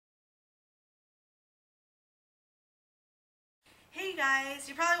Hey guys,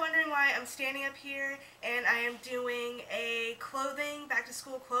 you're probably wondering why I'm standing up here and I am doing a back to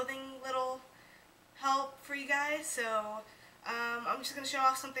school clothing little help for you guys. So I'm just going to show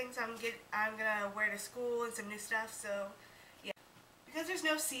off some things I'm going to wear to school and some new stuff. So yeah, because there's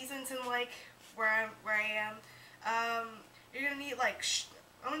no seasons in like where I am, you're going to need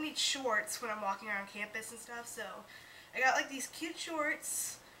I'm going to need shorts when I'm walking around campus and stuff. So I got like these cute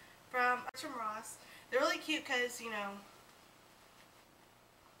shorts from Ross. They're really cute because,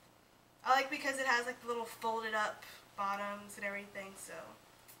 I like because it has like the little folded up bottoms and everything, so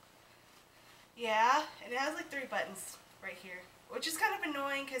yeah, and it has like 3 buttons right here, which is kind of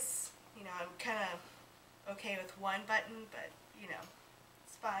annoying because, I'm kind of okay with one button, but,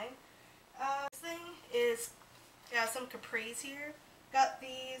 it's fine. This thing is, yeah, some capris here. Got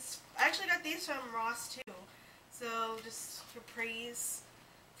these, I actually got these from Ross too, so just capris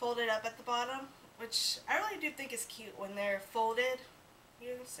folded up at the bottom, which I really do think is cute when they're folded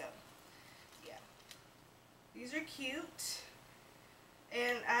here, so yeah. These are cute,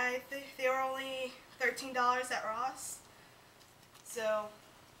 and I think they were only $13 at Ross, so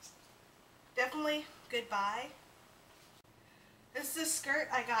definitely good buy. This is a skirt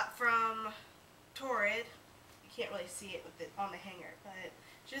I got from Torrid. You can't really see it with it on the hanger, but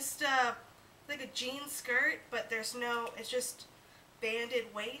just like a jean skirt, but it's just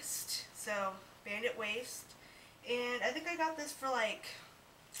banded waist, so banded waist, and I think I got this for like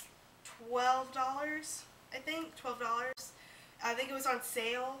 $12, I think, $12. I think it was on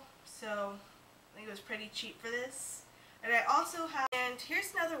sale, so I think it was pretty cheap for this. And I also have, and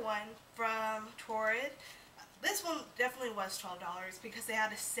here's another one from Torrid. This one definitely was $12 because they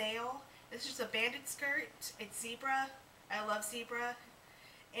had a sale. It's just a banded skirt. It's zebra. I love zebra.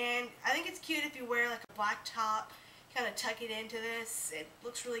 And I think it's cute if you wear like a black top, kind of tuck it into this. It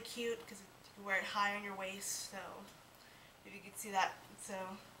looks really cute because you wear it high on your waist, so if you can see that. So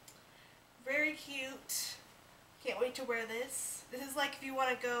very cute. Can't wait to wear this. This is like if you want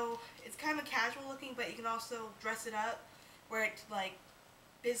to go, it's kind of casual looking, but you can also dress it up, wear it like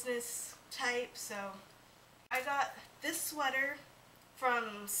business type. So I got this sweater from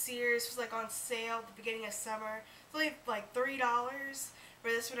Sears. It was like on sale at the beginning of summer. It's only like $3. For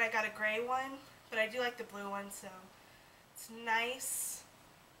this one I got a gray one, but I do like the blue one, so it's nice.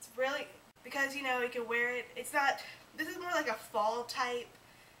 It's really, because you can wear it. It's not, this is more like a fall type,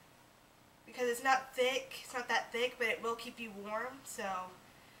 because it's not thick, it's not that thick, but it will keep you warm, so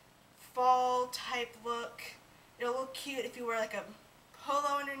fall type look. It'll look cute if you wear like a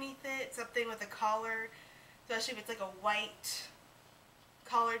polo underneath it, something with a collar, especially if it's like a white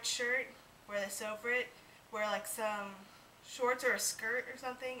collared shirt. Wear this over it, wear like some shorts or a skirt or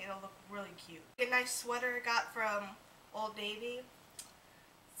something, it'll look really cute. A nice sweater I got from Old Navy.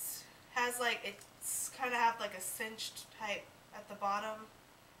 It's kind of have like a cinched type at the bottom,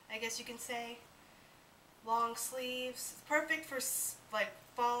 I guess you can say. Long sleeves. It's perfect for like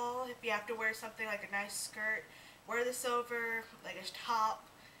fall if you have to wear something like a nice skirt. Wear this over like a top.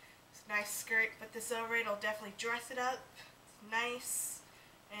 It's a nice skirt. Put this over it. It'll definitely dress it up. It's nice.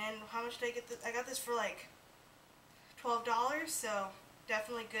 And how much did I get this? I got this for like $12, so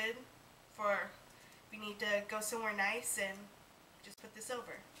definitely good for if you need to go somewhere nice and just put this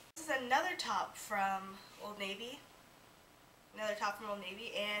over. This is another top from Old Navy. Another top from Old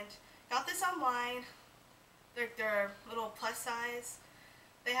Navy, and got this online. They're little plus size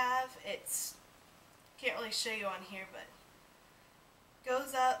they have. It's, can't really show you on here, but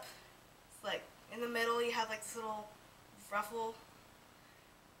goes up. It's like in the middle you have like this little ruffle.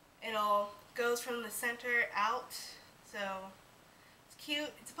 It all goes from the center out, so it's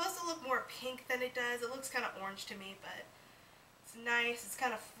cute. It's supposed to look more pink than it does. It looks kind of orange to me, but it's nice. It's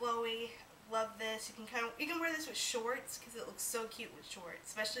kind of flowy. Love this. You can wear this with shorts because it looks so cute with shorts,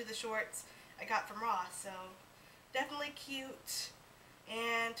 especially the shorts I got from Ross. So definitely cute,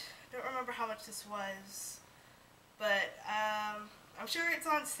 and I don't remember how much this was, but I'm sure it's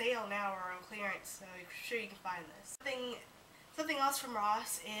on sale now or on clearance, so I'm sure you can find this. Something else from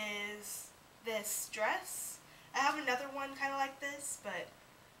Ross is this dress. I have another one kind of like this, but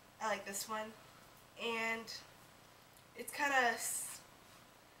I like this one, and it's kind of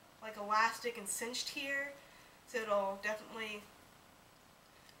like elastic and cinched here, so it'll definitely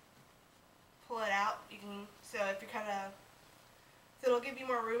pull it out. So if you're so it'll give you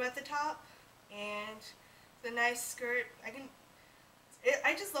more room at the top, and it's a nice skirt.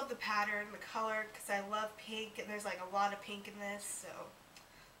 I just love the pattern, the color, because I love pink, and there's like a lot of pink in this, so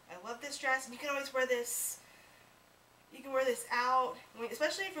I love this dress. And you can always wear this. You can wear this out,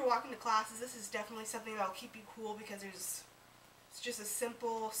 especially if you're walking to classes. This is definitely something that'll keep you cool because it's just a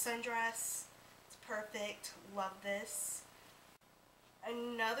simple sundress. It's perfect. Love this.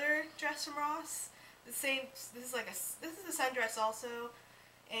 another dress from Ross. The same. This is a sundress also,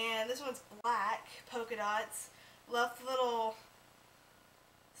 and this one's black polka dots. Love the little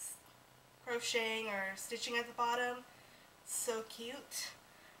crocheting or stitching at the bottom. So cute.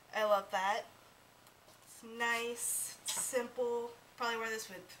 I love that. It's nice, simple. Probably wear this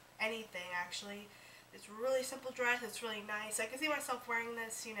with anything actually. It's a really simple dress. It's really nice. I can see myself wearing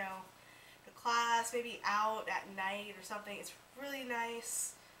this, you know, to class, maybe out at night or something. It's really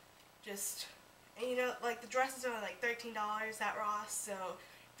nice. Just, and you know, like the dresses are like $13 at Ross. So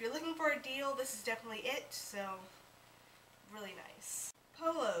if you're looking for a deal, this is definitely it. So really nice.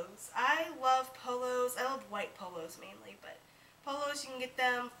 Polos. I love polos. I love white polos mainly, but polos, you can get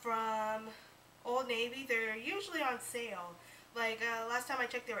them from Old Navy. They're usually on sale. Like last time I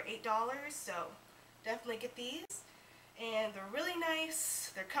checked, they were $8, so definitely get these. And they're really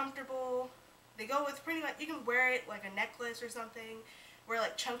nice. They're comfortable. They go with pretty much, you can wear it like a necklace or something. Wear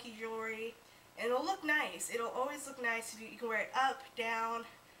like chunky jewelry, and it'll look nice. It'll always look nice. You can wear it up, down.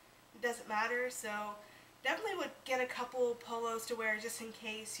 It doesn't matter. So definitely would get a couple polos to wear just in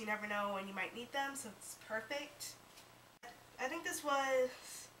case. You never know when you might need them, so it's perfect. I think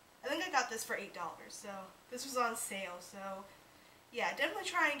I got this for $8, so this was on sale. So yeah, definitely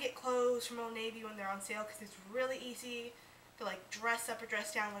try and get clothes from Old Navy when they're on sale, because it's really easy to like dress up or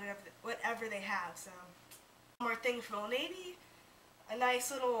dress down, whatever they have. So one more thing from Old Navy, a nice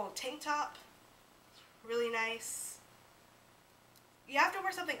little tank top, really nice. You have to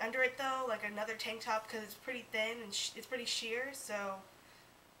wear something under it though, like another tank top, because it's pretty thin and it's pretty sheer. So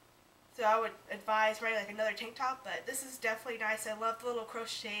I would advise wearing like another tank top, but this is definitely nice. I love the little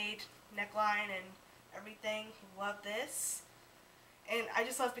crocheted neckline and everything. Love this. And I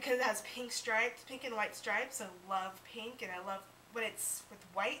just love because it has pink stripes, pink and white stripes. I love pink, and I love when it's with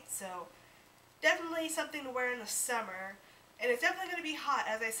white. So definitely something to wear in the summer. And it's definitely going to be hot.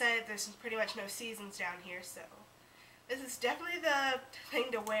 As I said, there's pretty much no seasons down here, so this is definitely the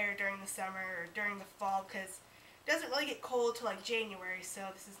thing to wear during the summer or during the fall, because it doesn't really get cold till like January, so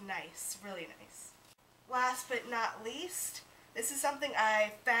this is nice, really nice. Last but not least, this is something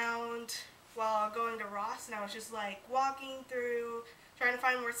I found while going to Ross, and I was just like walking through trying to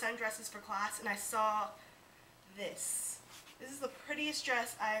find more sundresses for class, and I saw this. This is the prettiest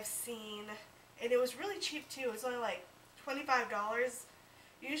dress I've seen, and it was really cheap too. It was only like $25.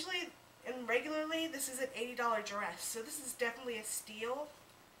 Usually and regularly this is an $80 dress, so this is definitely a steal.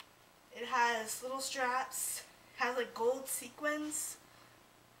 It has little straps, has like gold sequins,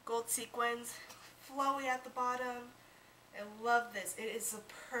 flowy at the bottom. I love this. It is a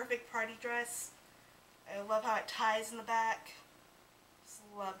perfect party dress. I love how it ties in the back. Just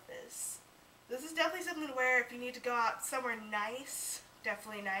love this. This is definitely something to wear if you need to go out somewhere nice.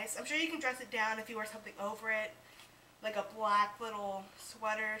 Definitely nice. I'm sure you can dress it down if you wear something over it, like a black little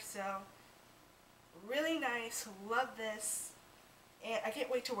sweater. So really nice. Love this. And I can't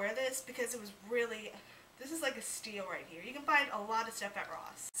wait to wear this because it was really, this is like a steal right here. You can find a lot of stuff at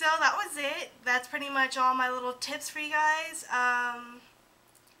Ross. So that was it. That's pretty much all my little tips for you guys.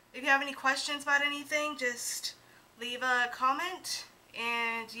 If you have any questions about anything, just leave a comment.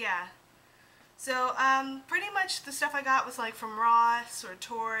 And yeah. So pretty much the stuff I got was like from Ross or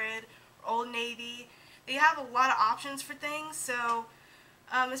Torrid or Old Navy. They have a lot of options for things. So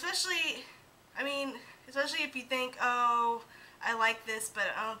especially if you think, oh, I like this, but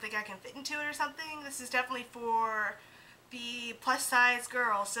I don't think I can fit into it or something. This is definitely for the plus size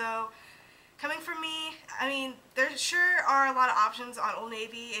girl. So coming from me, there sure are a lot of options on Old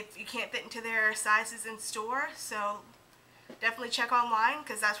Navy if you can't fit into their sizes in store. So definitely check online,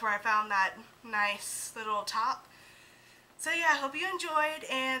 because that's where I found that nice little top. So yeah, I hope you enjoyed,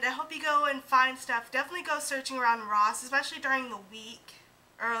 and I hope you go and find stuff. Definitely go searching around Ross, especially during the week.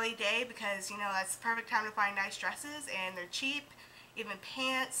 Early day, because you know that's the perfect time to find nice dresses, and they're cheap, even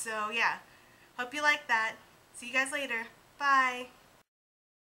pants. So yeah, hope you like that. See you guys later. Bye.